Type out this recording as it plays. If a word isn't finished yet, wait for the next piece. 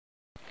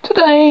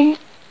Today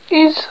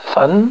is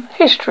fun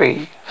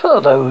history.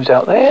 For those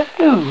out there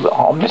who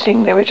are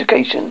missing their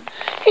education,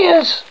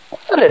 here's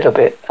a little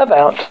bit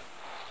about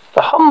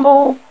the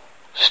humble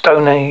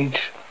Stone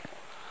Age.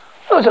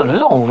 That was a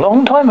long,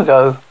 long time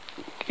ago.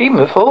 Even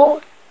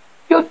before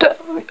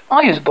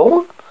I was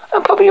born,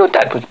 and probably your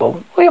dad was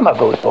born, or your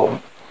mother was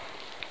born.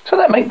 So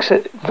that makes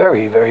it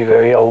very, very,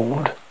 very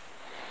old.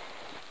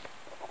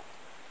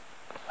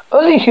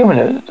 Early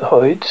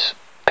humanoids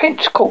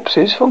pinched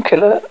corpses from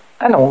killer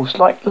animals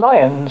like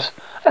lions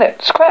and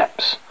ate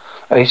scraps.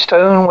 They used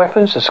stone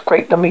weapons to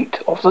scrape the meat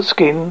off the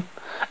skin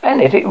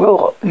and eat it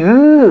raw.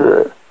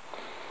 Ugh.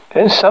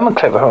 Then some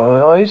clever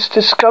humanoids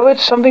discovered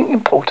something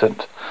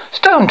important.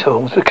 Stone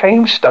tools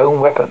became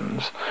stone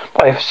weapons.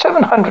 By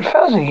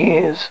 700,000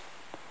 years,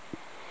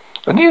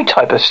 a new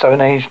type of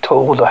Stone Age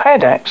tool, the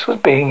hand axe, was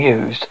being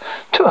used.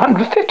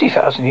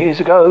 250,000 years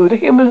ago, the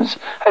humans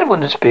had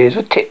wooden spears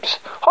with tips,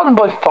 hardened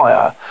by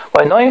fire.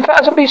 By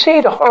 9,000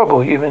 BC, the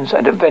horrible humans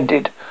had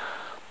invented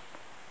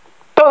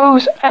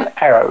bows and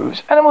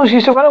arrows. Animals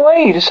used to run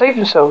away to save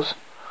themselves.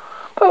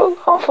 But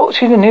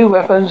unfortunately, the new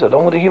weapons,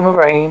 along with the human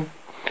brain,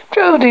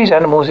 drove these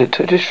animals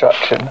into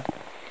destruction.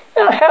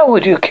 Now, how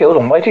would you kill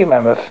a mighty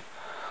mammoth?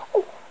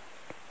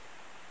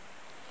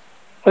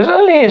 As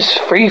early as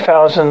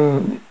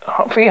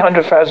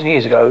 300,000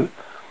 years ago,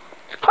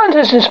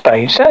 hunters in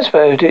Spain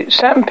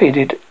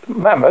stampeded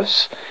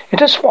mammoths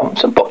into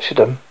swamps and butchered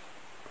them.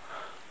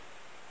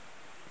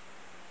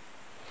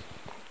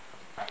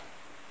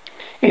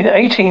 In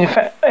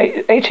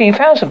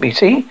 18,000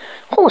 BC,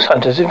 horse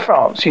hunters in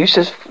France used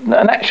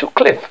an actual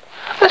cliff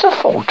as a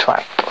fall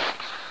trap.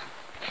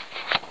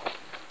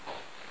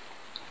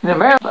 In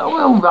America,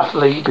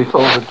 roughly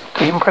before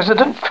even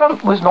President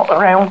Trump was not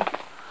around,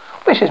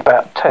 which is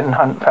about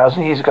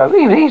 10,000 years ago.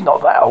 Even he's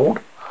not that old.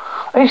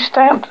 They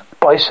stampeded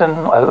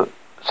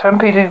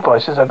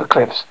bisons over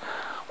cliffs.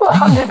 Well,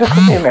 hunted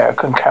because the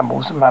American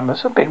camels and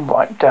mammoths have been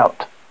wiped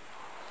out.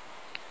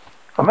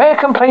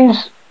 American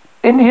Plains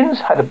Indians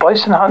had a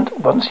bison hunt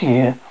once a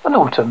year in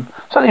autumn,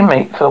 so they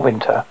mate for the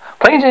winter.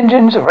 Plains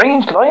Indians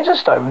arranged lines of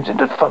stones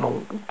into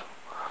funnels,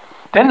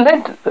 then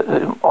led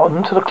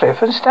on to the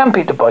cliff and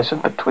stampeded the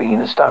bison between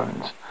the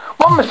stones.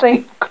 One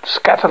mistake could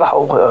scatter the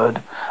whole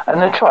herd, and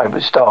the tribe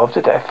would starve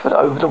to death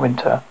over the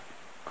winter.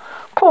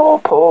 Poor,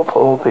 poor,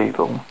 poor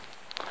people.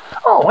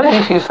 Oh, well,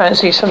 if you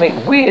fancy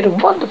something weird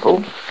and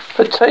wonderful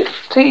for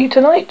tea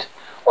tonight,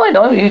 why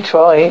don't you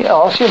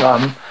ask your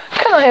mum,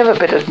 can I have a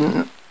bit of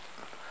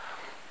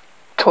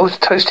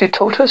toasted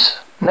tortoise?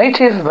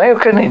 Native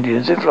American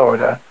Indians in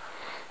Florida,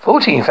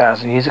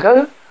 14,000 years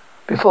ago,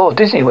 before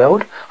Disney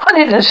World,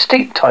 hunted a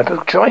steak type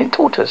of giant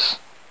tortoise.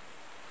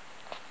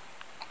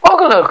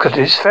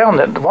 Archaeologists found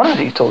that one of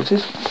these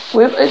tortoises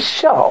with a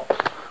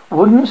sharp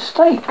wooden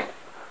stake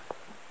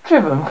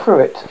driven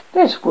through it.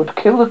 This would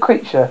kill the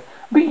creature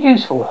and be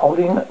useful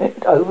holding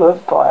it over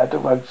fire to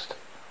roast.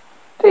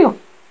 They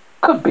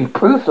could be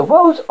proof the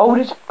world's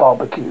oldest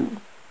barbecue.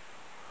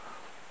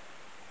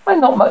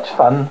 And not much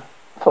fun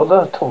for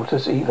the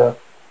tortoise either.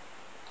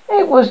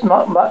 It was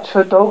not much for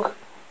a dog.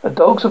 The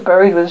dogs were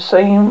buried with the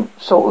same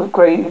sort of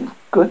grave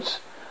goods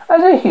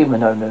as their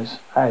human owners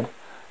had.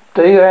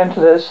 Deer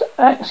antlers,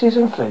 axes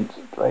and flint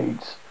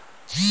blades.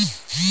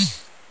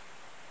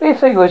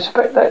 If they were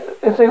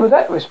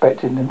that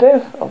respected in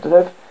death, after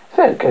death,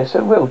 fair guess they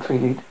were well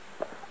treated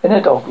in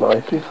their dog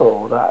life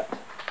before that.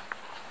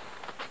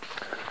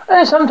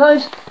 And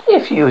sometimes,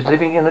 if you was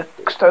living in the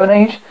Stone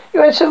Age,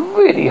 you had some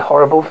really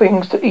horrible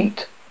things to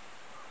eat.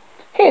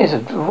 Here's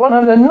one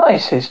of the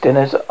nicest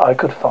dinners I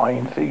could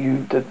find for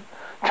you to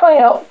try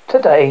out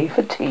today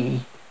for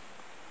tea.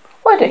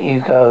 Why don't you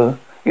go?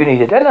 You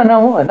need a dead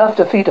animal enough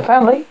to feed a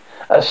family,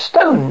 a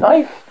stone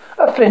knife,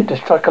 a flint to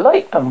strike a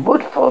light, and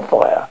wood for a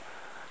fire.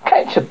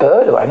 Catch a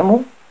bird or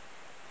animal.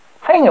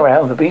 Hang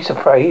around with beasts of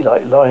prey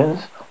like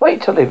lions.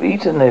 Wait till they've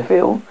eaten their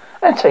fill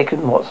and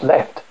taken what's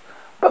left.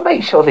 But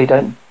make sure they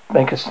don't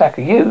make a snack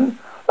of you.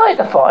 Light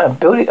the fire and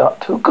build it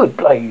up to a good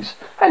blaze.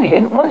 Handy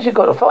hint, once you've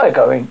got a fire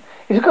going,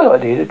 it's a good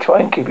idea to try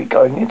and keep it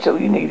going until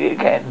you need it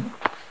again.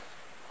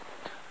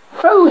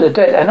 Throw the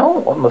dead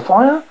animal on the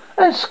fire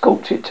and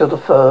scorch it till the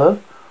fur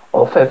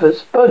or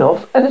feathers burn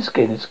off and the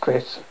skin is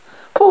crisp.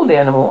 Pull the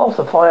animal off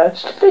the fire,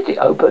 split it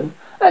open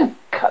and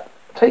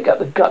take out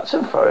the guts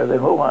and throw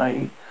them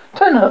away.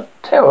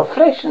 Tear off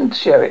flesh and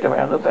share it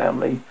around the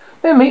family.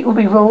 Their meat will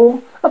be raw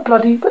and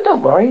bloody, but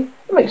don't worry,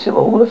 it makes it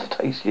all the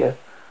tastier.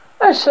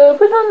 And serve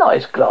with a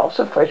nice glass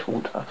of fresh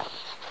water.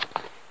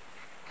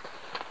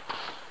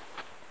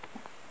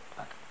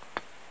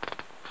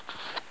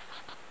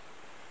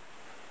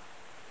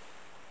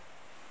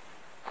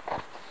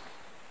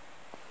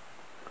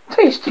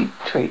 Tasty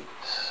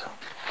treats.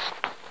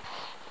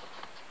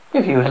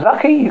 If you were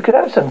lucky, you could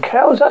have some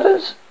cow's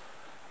udders,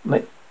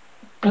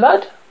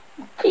 blood,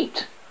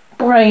 feet,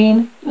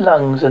 brain,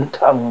 lungs and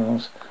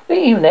tongues.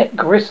 They even ate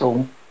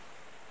gristle.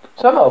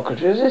 Some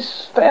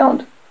archaeologists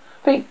found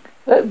that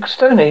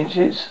Stone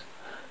Age's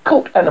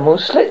caught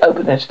animals slit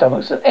open their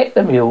stomachs and ate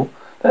the meal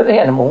that the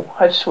animal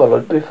had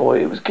swallowed before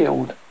it was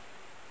killed.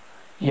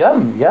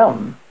 Yum,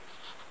 yum.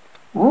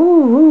 Ooh,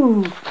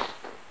 ooh.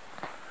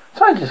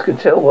 Scientists can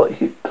tell what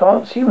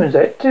plants humans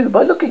ate too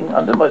by looking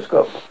under the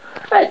microscope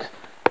at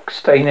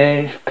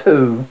STONEAGE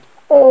poo,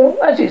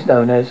 or as it's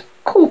known as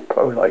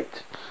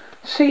coprolite.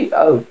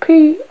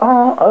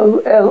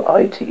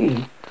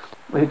 Coprolite.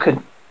 We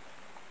could.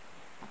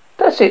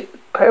 That's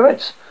it,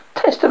 parents.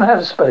 Test them how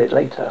to spell it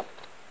later.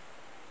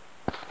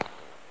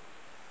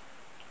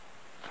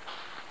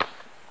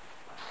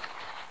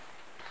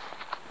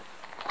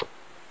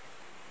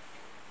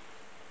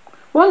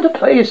 Want to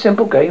play a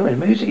simple game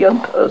and amuse a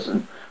young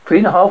person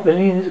 3.5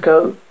 million years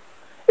ago?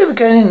 It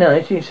began in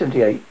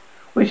 1978,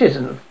 which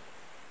isn't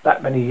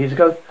that many years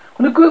ago,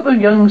 when a group of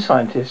young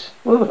scientists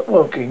were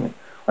working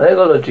on an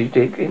ecology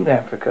dig in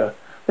Africa.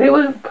 They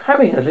were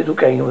having a little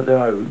game of their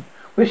own,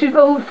 which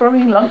involved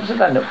throwing lumps of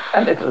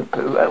elephant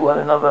poo at one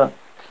another.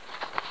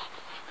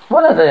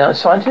 One of the young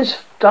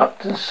scientists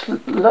ducked a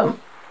lump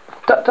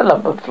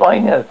of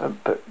flying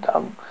elephant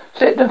dung,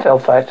 slipped and fell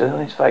flat on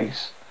his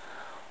face.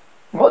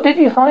 What did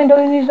you find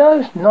on his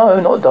nose? No,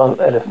 not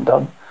elephant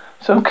dung.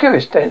 Some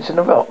curious dents in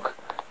the rock.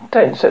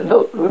 Dents that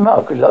looked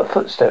remarkably like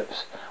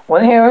footsteps.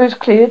 When the area was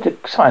cleared, the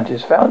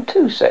scientists found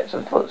 2 sets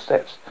of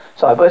footsteps,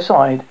 side by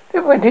side. They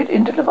went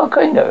into the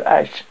volcano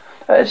ash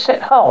that had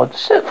set hard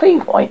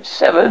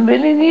 3.7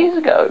 million years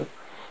ago.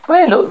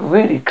 When they looked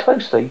really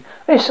closely,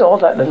 they saw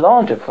that the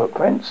larger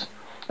footprints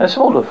and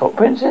smaller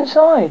footprints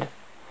inside.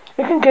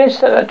 You can guess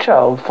that a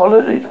child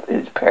followed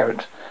its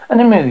parents and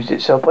amused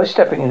itself by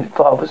stepping in its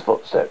father's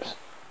footsteps.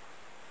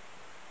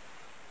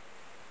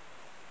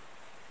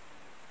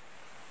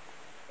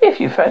 If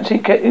you fancy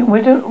getting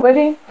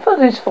ready for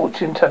this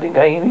fortune-telling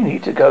game, you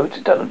need to go to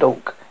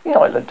Dundalk in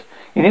Ireland.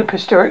 You need a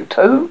prehistoric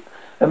tomb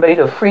made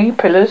of 3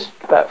 pillars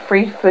about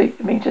 3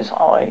 meters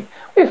high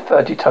with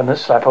 30 tons of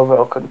slab of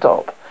rock on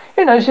top.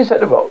 You notice that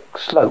the rock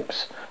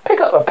slopes. Pick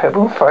up a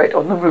pebble and throw it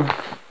on the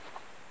roof.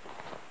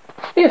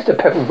 If the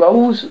pebble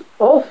rolls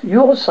off,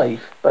 you're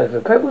safe. But if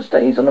the pebble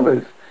stays on the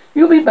roof,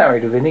 you'll be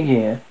married within a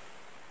year.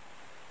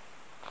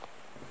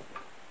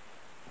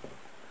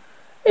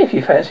 If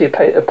you fancy a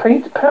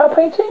power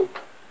painting,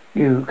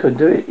 you can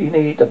do it. You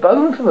need a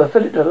bone from a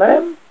fillet of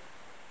lamb,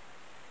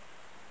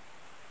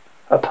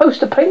 a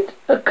poster paint,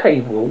 a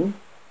cave wall,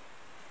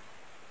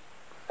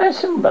 and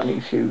some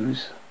running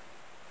shoes.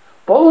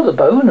 Boil the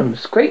bone and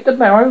scrape the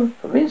marrow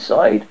from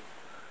inside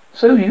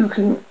so you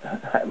can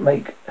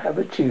have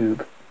a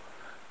tube.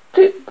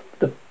 Dip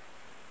the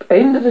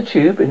end of the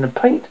tube in the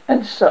paint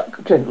and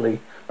suck gently,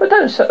 but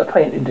don't suck the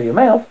paint into your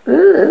mouth.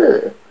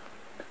 Ugh.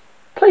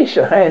 Place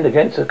your hand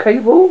against a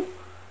cave wall,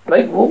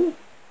 blank wall,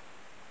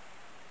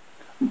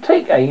 and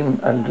take aim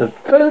and the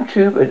bone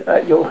tube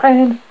at your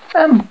hand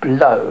and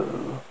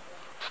blow.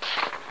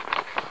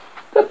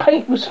 The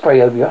paint will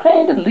spray over your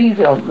hand and leave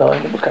the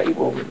outline of the cave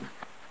wall.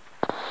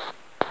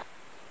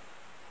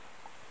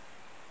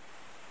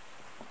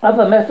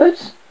 Other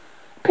methods: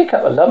 pick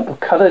up a lump of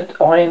coloured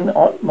iron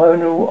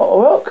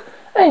mineral rock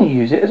and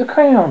use it as a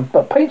crayon,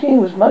 but painting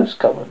was most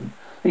common.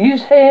 They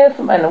used hair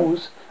from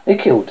animals they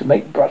killed to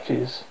make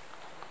brushes.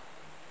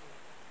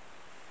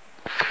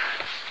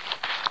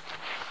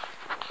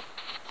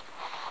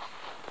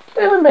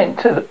 They were meant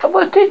to.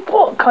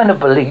 What kind of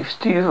beliefs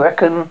do you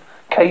reckon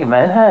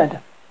caveman had?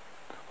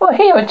 Well,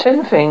 here are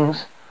 10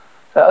 things.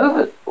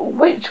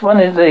 Which one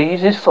of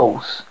these is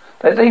false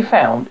that they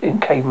found in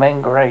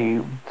caveman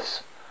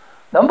graves?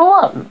 Number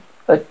 1,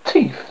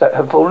 teeth that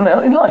have fallen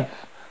out in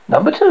life.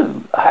 Number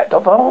 2, a hacked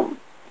off arm.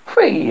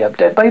 3, a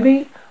dead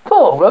baby.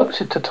 4, ropes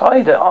to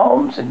tie their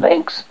arms and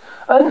legs.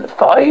 And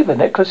 5, a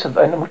necklace of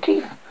animal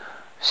teeth.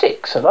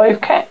 6, a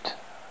live cat.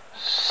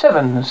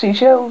 7,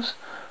 seashells.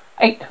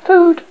 8,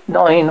 food.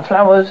 9,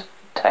 flowers.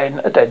 10,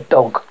 a dead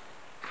dog.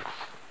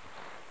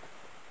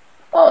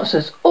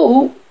 Answers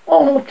all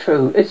are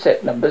true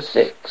except number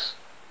 6.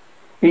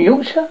 In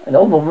Yorkshire, an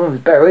old woman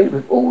was buried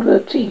with all her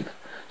teeth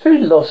she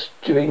lost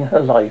during her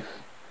life.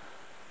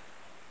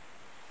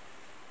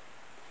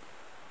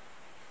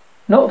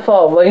 Not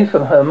far away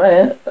from her,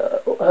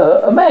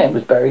 a man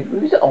was buried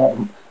with his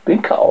arm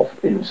being cut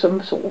off in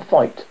some sort of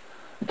fight.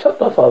 The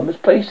chopped off arm was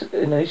placed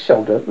in his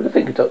shoulder with the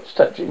fingertips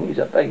touching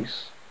his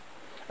face.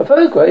 A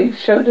photograph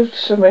showed the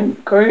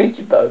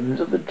cement-created bones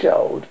of the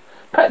child,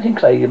 packed in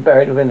clay and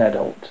buried with an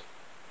adult.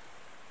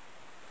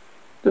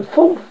 The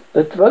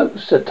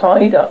ropes that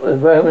tied up the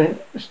Roman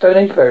Stone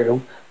Age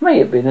burial may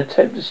have been an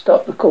attempt to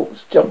stop the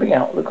corpse jumping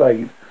out of the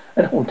grave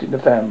and haunting the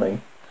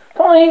family.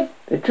 5,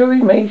 the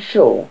jury made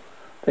sure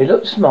they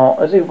looked smart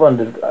as they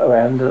wandered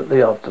around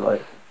the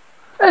afterlife.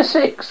 And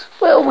 6,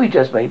 well, we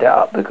just made that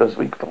up because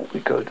we thought we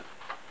could.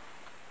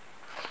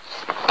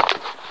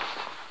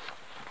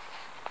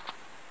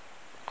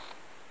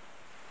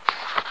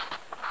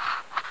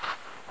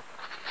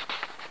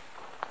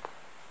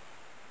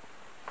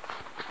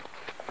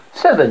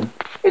 Seven,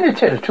 in the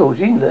Cheddar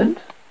George,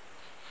 England,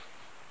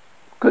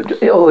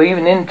 or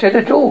even in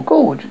Cheddar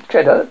George,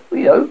 cheddar,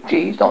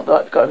 cheese, not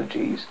that kind of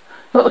cheese,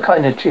 not the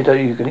kind of cheddar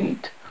you can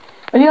eat.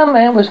 A young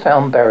man was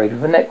found buried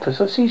with a necklace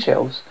of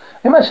seashells.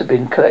 They must have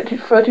been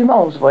collected 30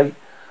 miles away.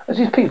 as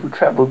his people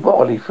travelled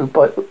wildly through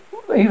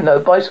even though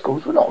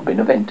bicycles were not been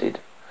invented.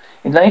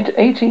 In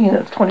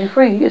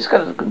 1823, a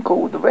skeleton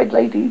called the Red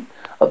Lady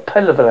of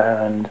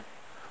Pelevaland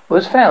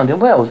was found in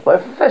Wales by a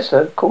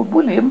professor called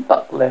William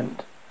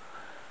Buckland.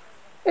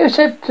 It was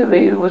said to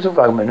be it was a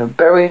Roman who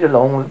buried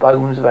along with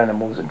bones of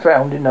animals and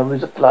drowned in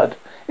Noah's flood.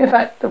 In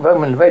fact, the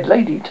Roman Red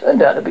Lady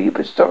turned out to be a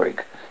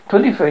prehistoric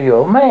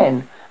 23-year-old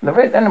man, and the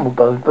red animal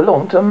bones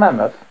belonged to a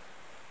mammoth.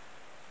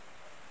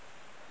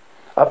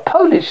 A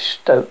Polish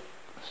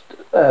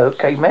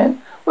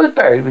caveman was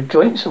buried with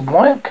joints of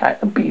wild cat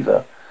and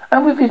beaver,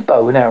 and with his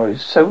bow and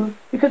arrows, so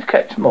he could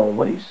catch more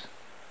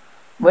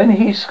when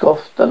he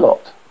scoffed the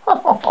lot. Ha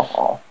ha ha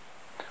ha.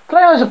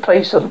 Flowers are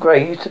placed on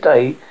graves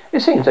today.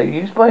 It seems they're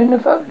used by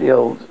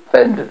Neanderthals.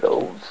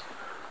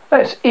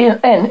 That's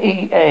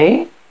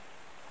Neanderthals.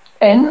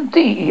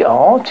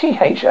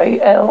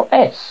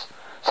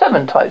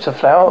 7 types of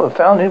flower were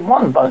found in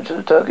one bunch at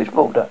the Turkish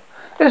border.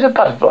 There was a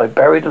butterfly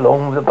buried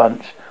along with the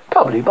bunch,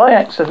 probably by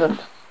accident.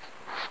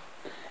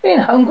 In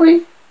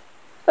Hungary,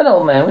 an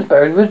old man was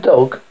buried with a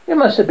dog. It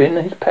must have been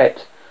his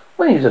pet.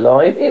 When he was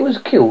alive, it was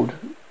killed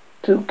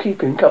to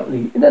keep him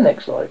company in the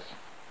next life.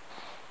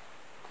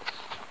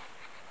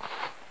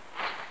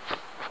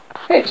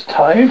 It's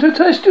time to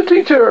test your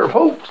teacher,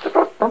 folks.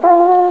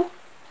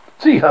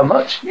 See how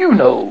much you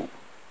know.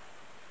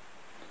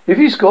 If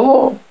you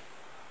score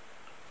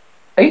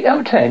 8 out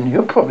of 10,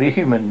 you're probably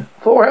human.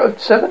 4 out of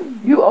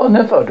 7, you are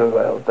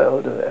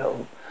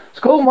Neanderthal.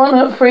 Score 1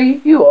 out of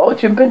 3, you are a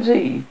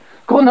chimpanzee.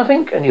 Score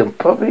nothing, and you'll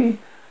probably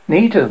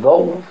need to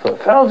evolve for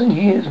 1,000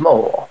 years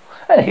more.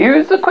 And here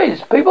is the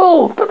quiz,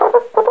 people.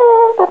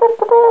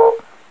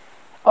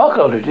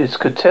 Archaeologists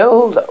could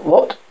tell that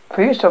what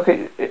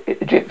prehistoric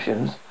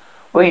Egyptians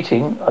were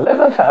eating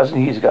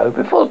 11,000 years ago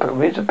before the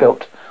pyramids were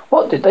built.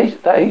 What did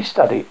they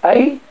study?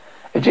 A.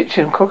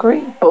 Egyptian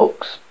cookery,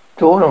 books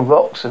drawn on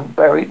rocks and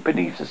buried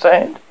beneath the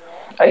sand.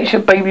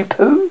 Ancient baby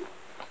poo.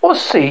 Or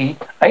C.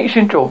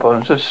 Ancient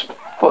jawbones of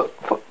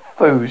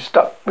food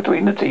stuck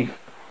between the teeth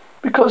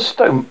because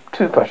stone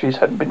toothbrushes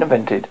hadn't been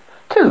invented.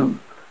 2.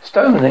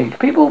 Stone Age.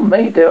 People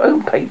made their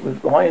own paint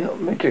with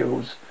iron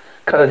materials,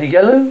 coloured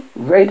yellow,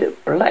 red,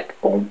 black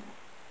or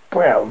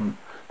brown.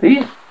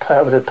 These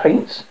powdered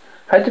paints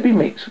had to be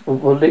mixed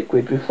with a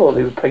liquid before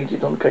they were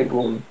painted on cave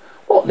wall.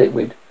 What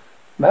liquid?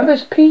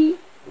 Mammoth's pee,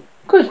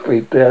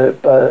 gooseberry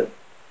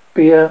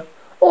beer,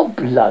 or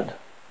blood?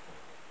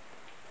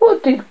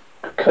 What did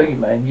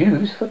caveman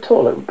use for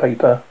toilet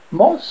paper?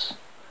 Moss,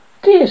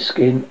 deer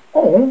skin,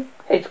 or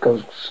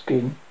hedgehog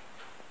skin?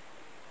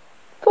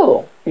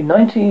 4. In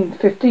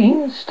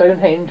 1915,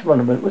 Stonehenge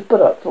monument was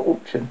put up for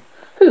auction.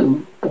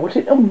 Who bought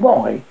it and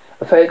why?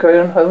 A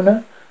fairground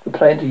owner who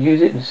planned to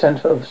use it in the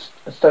centre of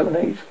a Stone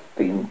Age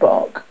theme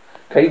park.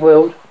 Cave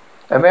World.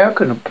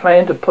 American who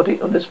planned to put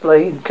it on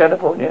display in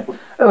California.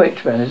 A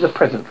rich man is a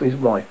present for his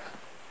wife.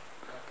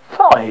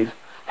 5.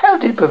 How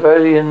did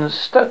Bavarian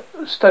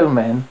stone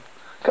men,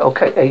 or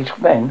aged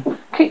men,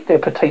 keep their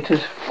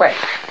potatoes fresh?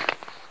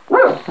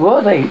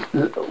 Where they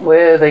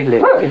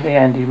live in the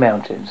Andes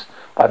Mountains.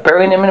 By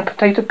burying them in a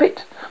potato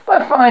pit.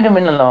 By frying them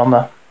in a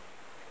llama.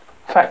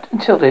 In fact,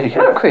 until they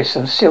had crisp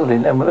and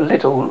sealing them with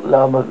little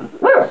llama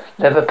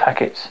leather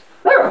packets.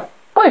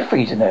 By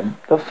freezing them.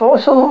 The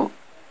fossil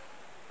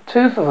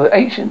tooth of an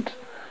ancient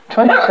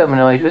Chinese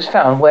humanoid was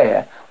found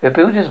where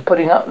builders are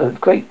putting up the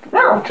Great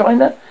Wall of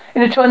China,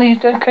 in a Chinese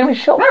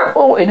chemist shop,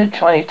 or in a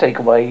Chinese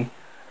takeaway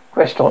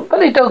restaurant. But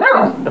they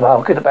don't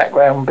mark in the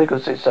background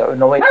because it's so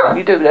annoying when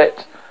you do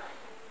that.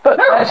 But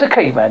that's a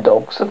caveman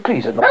dog, so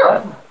please ignore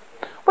that.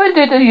 When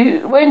did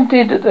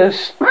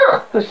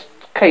the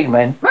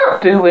cavemen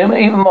do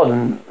even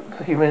modern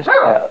humans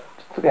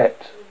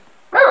forget?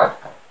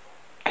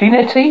 Clean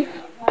their teeth,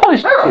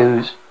 polish their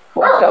shoes,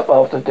 washed up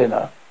after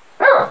dinner.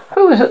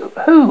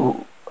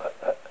 Who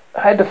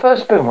had the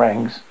first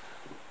boomerangs?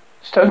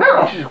 Stone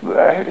Age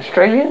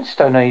Australians,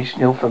 Stone Age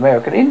North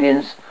American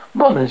Indians,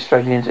 modern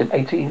Australians in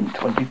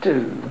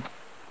 1822.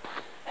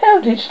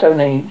 How did Stone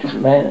Age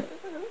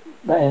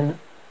man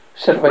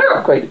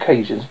celebrate great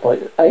occasions? By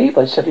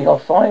setting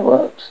off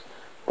fireworks,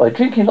 by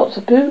drinking lots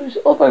of booze,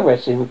 or by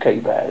wrestling with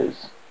cave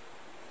bears?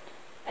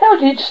 How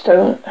did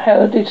Stone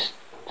Age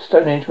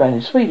man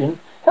in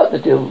Sweden help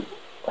their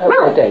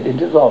dead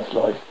into the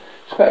afterlife?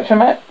 Scratch a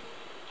map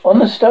on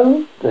the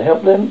stone to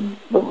help them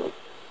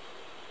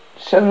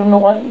show them the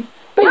way.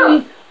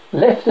 B.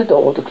 Left the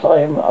door to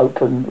climb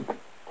open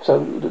so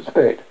the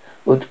spirit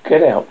would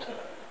get out.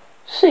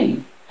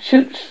 C.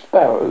 Shoot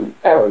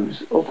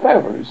arrows or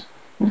sparrows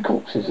and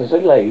corpses as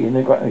they lay in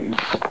their graves.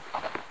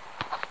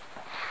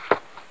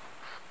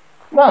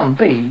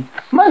 1B.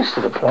 Most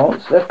of the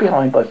plants left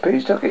behind by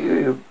prehistoric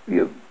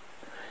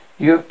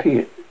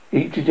European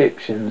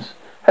Egyptians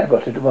had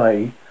rotted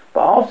away,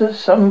 but after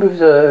some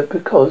preserved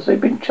because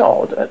they'd been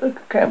charred at the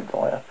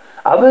campfire.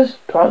 Others,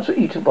 plants were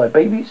eaten by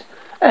babies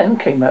and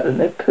came out in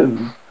their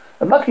poo.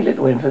 The mucky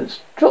little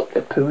infants dropped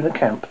their poo in the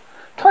camp.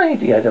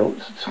 Tiny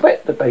adults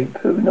swept the baby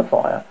poo in the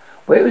fire,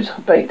 where it was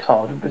baked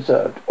hard and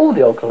preserved. All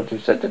the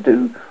archaeologists had to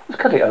do was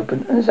cut it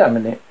open and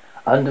examine it.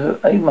 under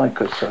a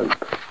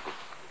microscope.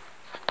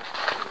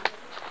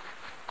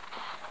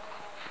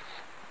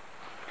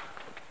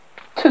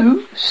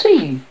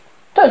 2C.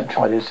 Don't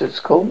try this at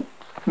school.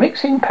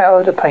 Mixing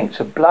powder paints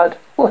with blood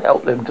will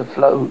help them to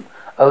flow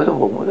over the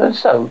wall, and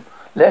so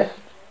left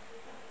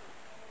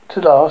to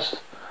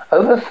last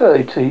over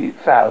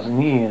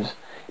 30,000 years.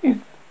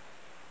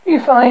 You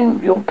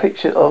find your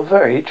picture of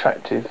very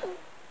attractive,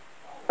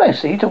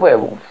 mostly to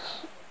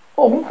werewolves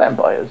or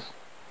vampires.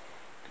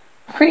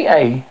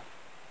 3A.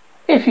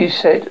 If you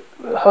said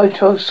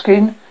hedgehog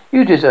skin,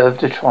 you deserve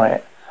to try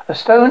it. A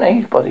Stone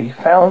Age body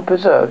found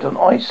preserved on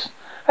ice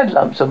had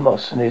lumps of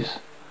moss in his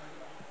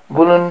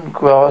woolen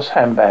grass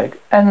handbag,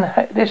 and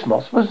this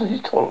moss was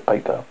his toilet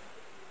paper.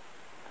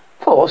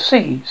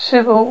 4C.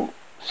 Cyril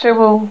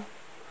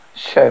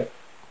Shep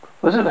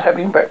was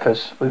having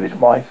breakfast with his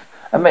wife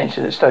and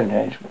mentioned that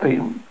Stonehenge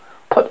being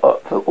put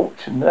up for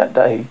auction that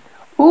day.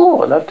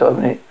 "Ooh, I'd love to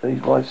own it,"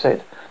 his wife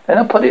said. "Then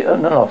I put it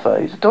on an offer.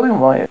 He's doing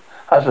right,"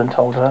 husband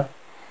told her.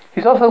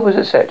 His offer was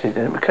accepted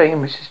and it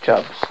became Mrs.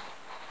 Chubbs.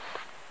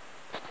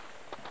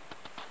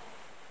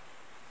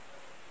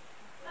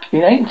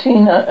 In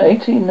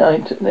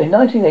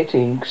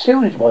 1918,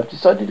 Cyril and his wife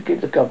decided to give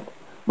the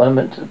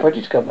monument to the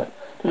British government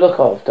to look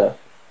after.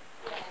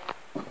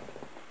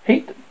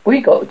 We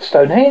got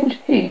Stonehenge,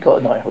 he got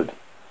a knighthood.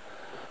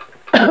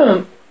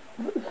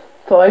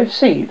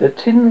 5C. The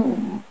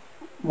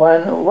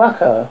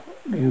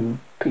Tinwanakayu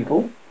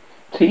people,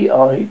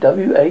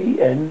 Tiwanaku,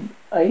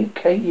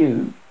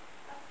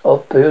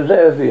 of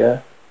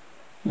Bolivia,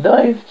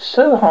 lived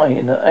so high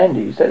in the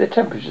Andes that the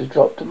temperatures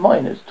dropped to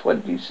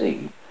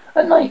 -20°C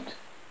at night.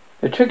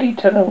 The tricky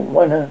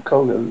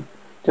Tinwanakayu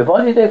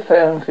divided their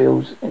farm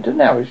fields into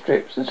narrow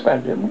strips and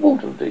surrounded them with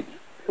water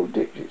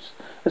ditches.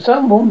 The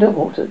sun warmed their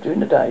water during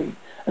the day,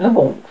 and the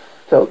warmth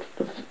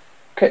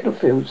kept the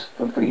fields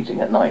from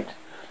freezing at night,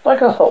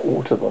 like a hot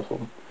water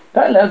bottle.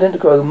 That allowed them to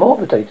grow more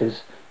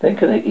potatoes than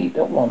could eat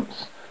at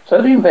once. So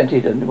they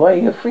invented a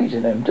way of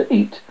freezing them to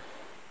eat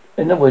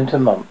in the winter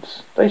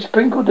months. They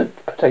sprinkled the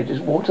potatoes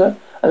with water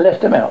and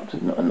left them out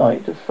at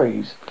night to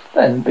freeze,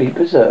 then be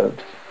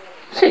preserved.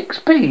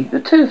 6B. The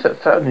tooth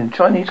found in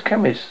Chinese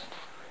chemist's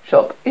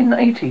shop in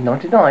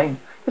 1899.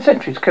 The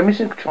centuries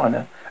chemists in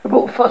China had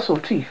brought fossil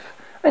teeth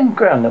and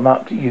ground them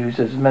up to use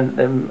as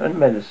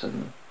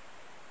medicine.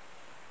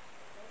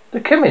 The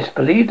chemists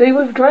believed they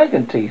were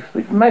dragon teeth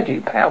with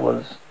magic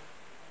powers.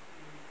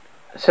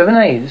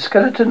 7A. The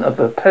skeleton of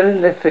a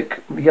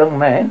Paleolithic young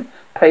man,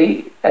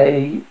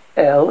 Paleeolithic,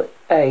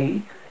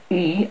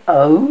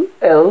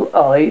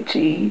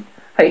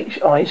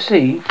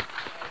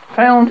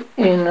 found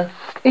in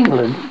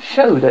England,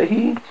 showed that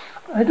he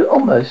had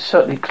almost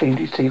certainly cleaned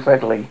his teeth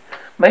regularly.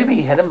 Maybe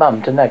he had a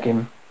mum to nag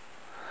him.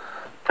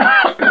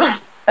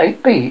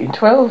 8B. In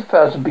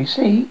 12,000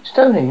 BC,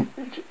 Stone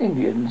Age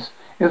Indians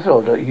in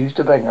Florida used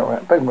a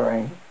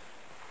boomerang.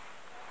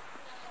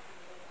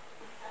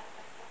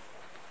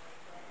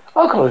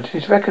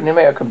 Archaeologists reckon the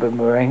American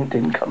boomerang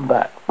didn't come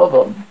back.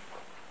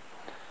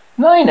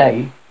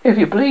 9A. If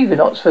you believe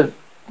in Oxford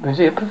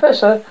Museum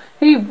professor,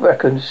 he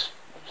reckons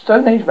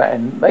Stone Age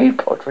man made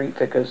pottery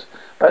figures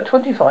about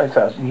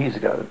 25,000 years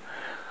ago.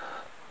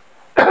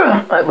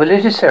 At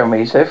religious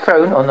ceremonies, they're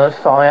thrown on a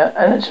fire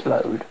and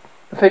explode.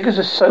 The figures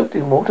are soaked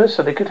in water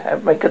so they could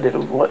take a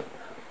little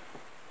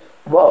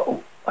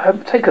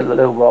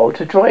while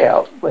to dry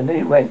out when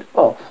they went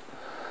off.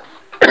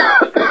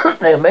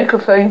 They'll make a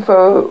frame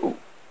for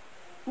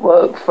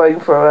a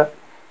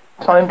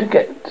time to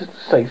get to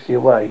safety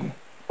away.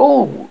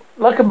 All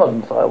like a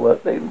modern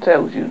firework, they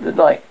tells you the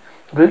light,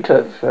 blue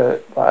turf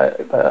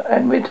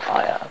and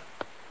retire.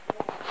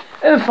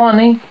 And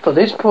finally, for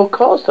this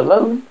broadcast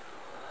alone,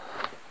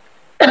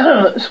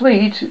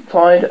 Swedes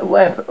find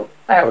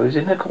arrows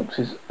in their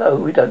corpses, though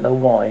we don't know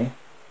why.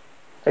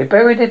 They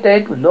bury their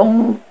dead with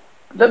long,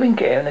 loving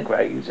care in the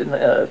graves in the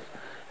earth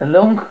and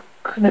long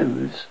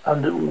canoes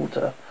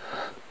underwater.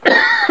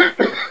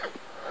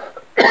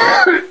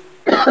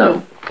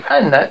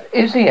 And that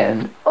is the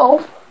end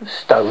of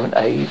Stone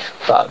Age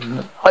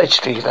Fun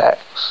History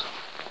Facts.